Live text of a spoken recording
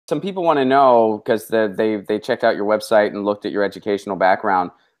some people want to know, because they checked out your website and looked at your educational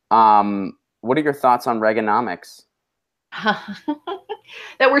background. What are your thoughts on Reagonomics?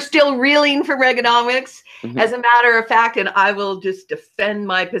 That we're still reeling from Reagonomics. Mm-hmm. As a matter of fact, and I will just defend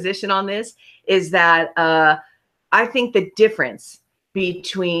my position on this, is that I think the difference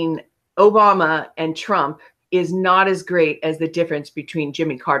between Obama and Trump is not as great as the difference between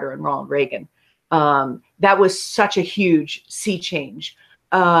Jimmy Carter and Ronald Reagan. That was such a huge sea change,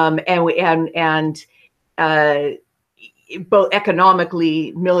 and both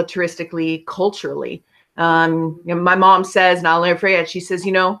economically, militaristically, culturally. My mom says, and I'll never forget, she says,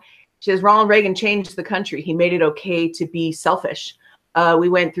 Ronald Reagan changed the country. He made it okay to be selfish. We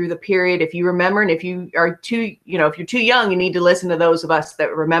went through the period, if you remember, and if you are if you're too young, you need to listen to those of us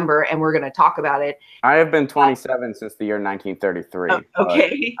that remember, and we're going to talk about it. I have been 27 since the year 1933.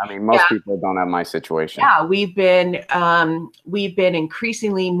 Okay. I mean, most people don't have my situation. Yeah, we've been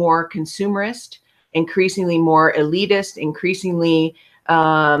increasingly more consumerist, increasingly more elitist, increasingly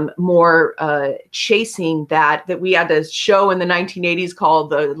more chasing that we had a show in the 1980s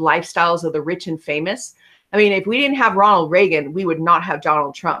called The Lifestyles of the Rich and Famous. I mean, if we didn't have Ronald Reagan, we would not have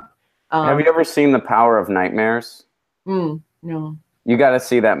Donald Trump. Have you ever seen The Power of Nightmares? No. You got to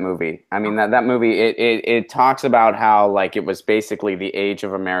see that movie. I mean, that movie, it talks about how, like, it was basically the age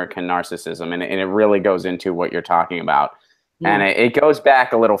of American narcissism, and it really goes into what you're talking about. And it goes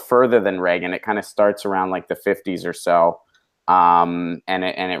back a little further than Reagan. It kind of starts around like the 50s or so. And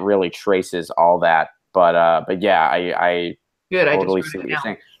it really traces all that. But yeah, I totally see what you're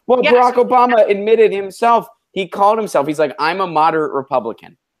saying. Well, yeah, Barack Obama admitted himself. He called himself. He's like, I'm a moderate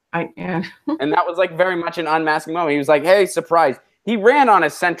Republican. And that was like very much an unmasking moment. He was like, hey, surprise. He ran on a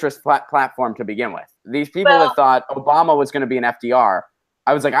centrist platform to begin with. These people that thought Obama was going to be an FDR,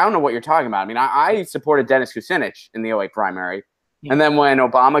 I was like, I don't know what you're talking about. I mean, I supported Dennis Kucinich in the 08 primary. Yeah. And then when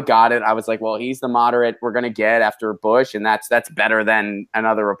Obama got it, I was like, well, he's the moderate we're going to get after Bush, and that's better than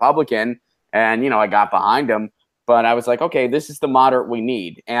another Republican. And, I got behind him. But I was like, okay, this is the moderate we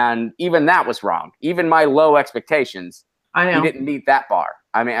need. And even that was wrong. Even my low expectations, he didn't meet that bar.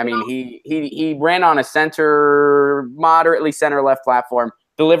 I mean, he ran on a moderately center-left platform,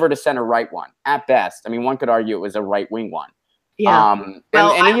 delivered a center-right one at best. I mean, one could argue it was a right-wing one. Yeah. And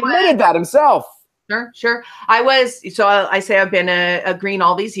he admitted that himself. Sure. I say I've been a green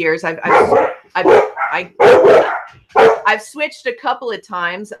all these years. I've switched a couple of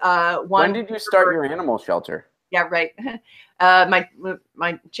times. When did you start your animal shelter? Yeah, right.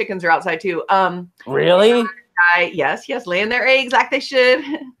 My chickens are outside too. Really? Yes, laying their eggs like they should.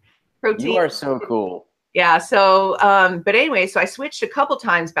 Protein. You are so cool. Yeah. So, but anyway, so I switched a couple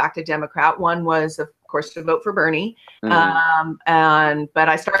times back to Democrat. One was, of course, to vote for Bernie. But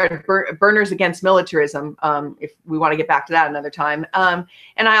I started Burners Against Militarism. If we want to get back to that another time.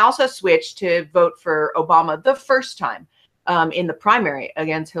 And I also switched to vote for Obama the first time. In the primary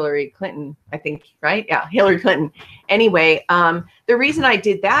against Hillary Clinton, I think, right? Yeah, Hillary Clinton. Anyway, the reason I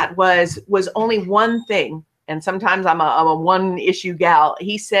did that was only one thing, and sometimes I'm a one-issue gal.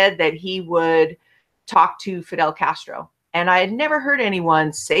 He said that he would talk to Fidel Castro, and I had never heard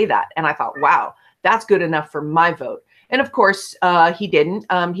anyone say that, and I thought, wow, that's good enough for my vote. And of course, he didn't.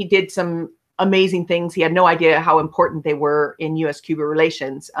 He did some amazing things. He had no idea how important they were in U.S.-Cuba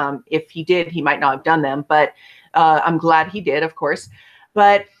relations. If he did, he might not have done them, but I'm glad he did, of course.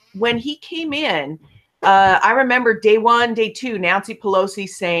 But when he came in, I remember day one, day two, Nancy Pelosi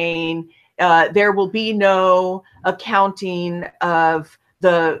saying there will be no accounting of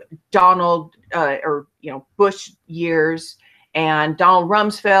the Donald Bush years, and Donald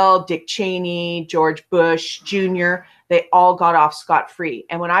Rumsfeld, Dick Cheney, George Bush Jr., they all got off scot-free.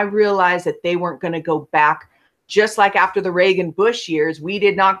 And when I realized that they weren't going to go back, just like after the Reagan Bush years, we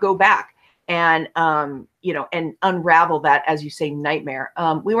did not go back and and unravel that, as you say, nightmare.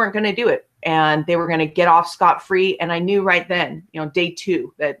 We weren't going to do it, and they were going to get off scot-free. And I knew right then, day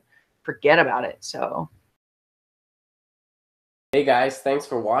two, that forget about it. So. Hey guys, thanks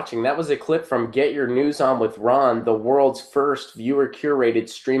for watching. That was a clip from Get Your News On with Ron, the world's first viewer-curated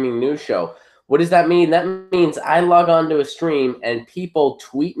streaming news show. What does that mean? That means I log on to a stream and people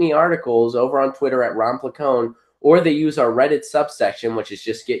tweet me articles over on Twitter at Ron Placone, or they use our Reddit subsection, which is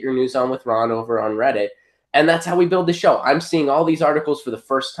just Get Your News On with Ron over on Reddit. And that's how we build the show. I'm seeing all these articles for the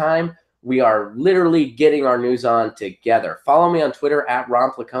first time. We are literally getting our news on together. Follow me on Twitter at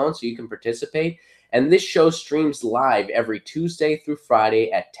Ron Placone so you can participate. And this show streams live every Tuesday through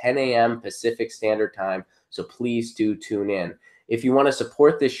Friday at 10 a.m. Pacific Standard Time. So please do tune in. If you want to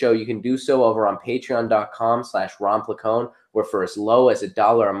support this show, you can do so over on patreon.com/Ron Placone, where for as low as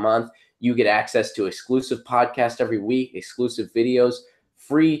 $1 a month, you get access to exclusive podcasts every week, exclusive videos,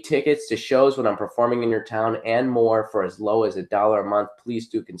 free tickets to shows when I'm performing in your town, and more for as low as $1 a month. Please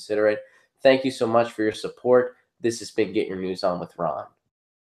do consider it. Thank you so much for your support. This has been Get Your News On with Ron.